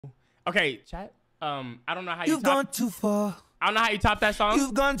Okay, chat. I don't know how You've gone too far. I don't know how you top that song.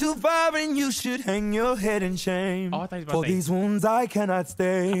 You've gone too far and you should hang your head in shame. Oh, I thought he was about For to say. these wounds I cannot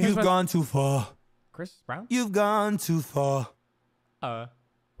stay. You've gone too far. Chris Brown? You've gone too far.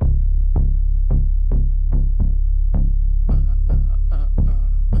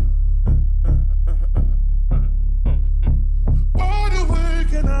 Wide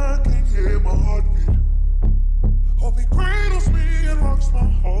awake and I can hear my heartbeat. Hope he cradles me and rocks my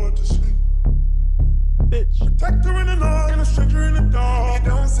heart to sleep. Bitch. Protector in the night and a stranger in the dark.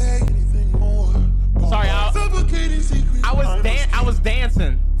 Don't say anything more. Sorry, I was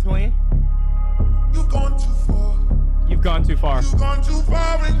dancing, twin. You've gone too far. You've gone too far. You've gone too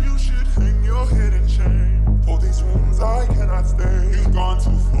far and you should hang your head in shame. For these wounds I cannot stay. You've gone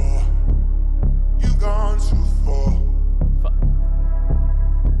too far. You've gone too far.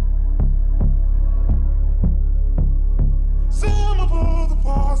 Some of all the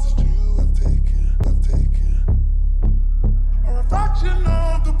paths that you have taken a reflection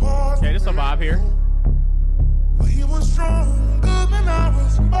of the past. Okay, there's some vibe here. But he was stronger than I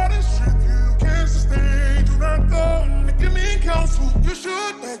was. But his strength you can't sustain. Do not go and give me counsel. You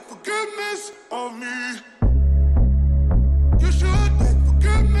should beg forgiveness of me. You should beg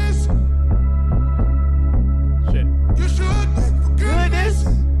forgiveness. Shit. You should beg forgiveness.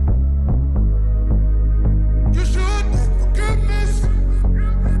 You should beg forgiveness.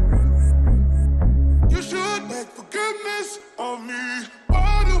 You should beg forgiveness of me.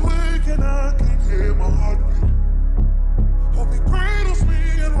 Wide awake and I can hear my heartbeat. Hope he cradles me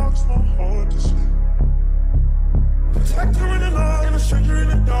and rocks my heart to sleep. Protector in the night and a stranger in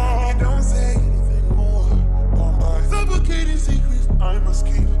the dark. Don't say anything more. Suffocating secrets I must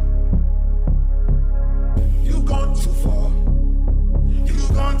keep. You've gone too far.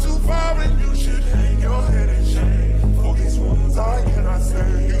 You've gone too far and you should hang your head in shame. For these wounds I cannot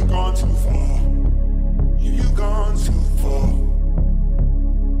say. You've gone too far. You've gone too far.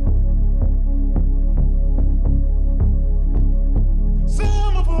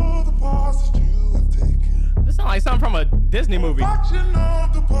 Some of all the paths that you have taken. This sounds like something from a Disney movie. Reflection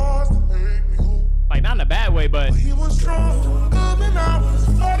of the past that made me whole. Like, not in a bad way, but He was stronger than I was.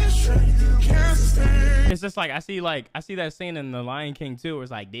 But his strength you can't sustain. it's just like I see that scene in The Lion King too, where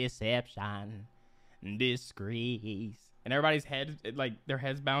it's like deception, disgrace, and everybody's head, like their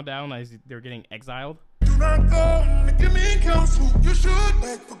heads bound down as they're getting exiled. Do not go and give me counsel. You should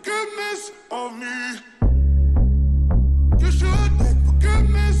beg forgiveness of me. You should beg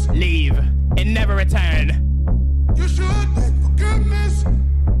forgiveness. Leave and never return. You should beg forgiveness.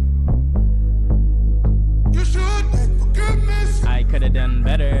 You should beg forgiveness. I could have done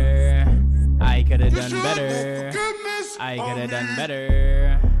better. I could have You done should better. beg forgiveness I of could have done me.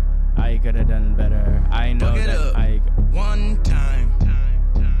 better. I could have done better. I know Fuck it that up. I. One time.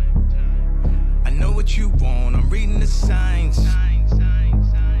 I know what you want. I'm reading the signs.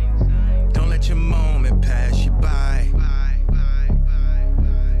 Don't let your moment pass you by.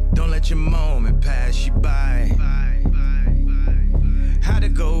 Don't let your moment pass you by. Had to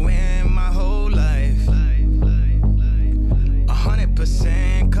go in my whole life.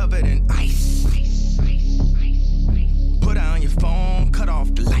 100% covered in ice. Put down your phone, cut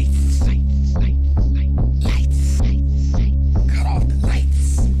off the lights. Lights. Cut off the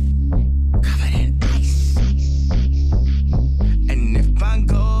lights. Covered in ice. And if I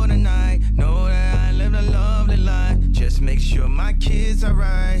go tonight, know that I lived a lovely life. Just make sure my kids are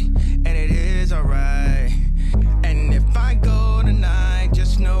right, and it is alright. And if I go tonight,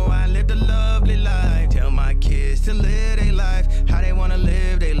 just know I lived a lovely life. Tell my kids to live their life how they wanna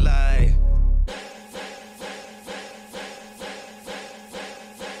live their life.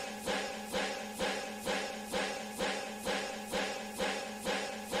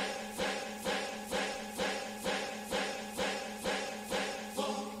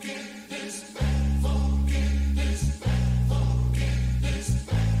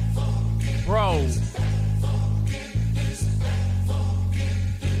 Bro.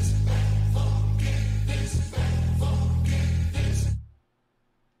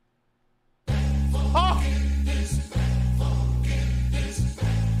 Oh.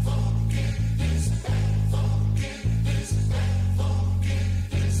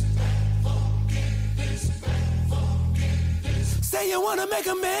 Say you wanna make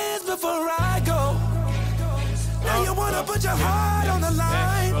amends before I go. Now you wanna put your heart on the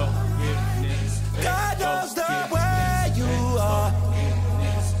line. God knows the way you are.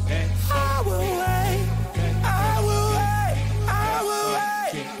 I will wait. I will wait. I will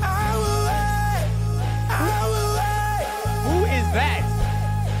wait. I will wait. I will wait. Who is that?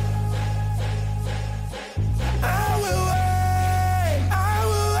 I will wait. I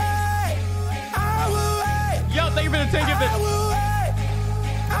will wait. give it a 10. Give it. I will wait.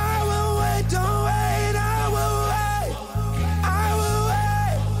 I will wait. Don't wait. I will wait. I will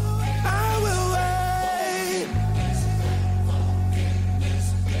wait. I will wait.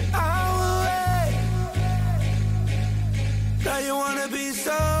 I will wait. Now you wanna be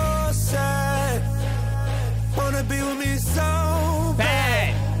so sad. Wanna be with me so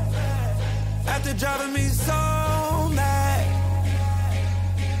bad. After driving me so mad.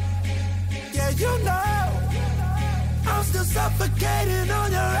 Yeah, you know I'm still suffocating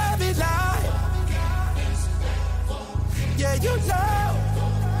on your every lie. Yeah, you know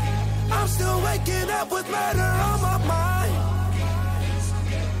I'm still waking up with murder on my mind.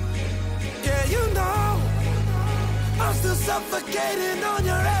 Yeah, you know I'm still suffocating on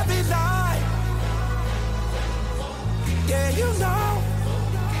your every lie. Yeah, you know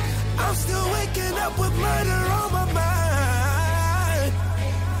I'm still waking up with murder on my mind.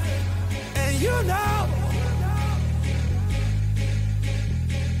 And you know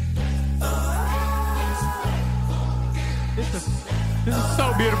This is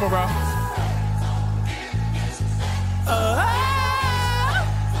so beautiful, bro.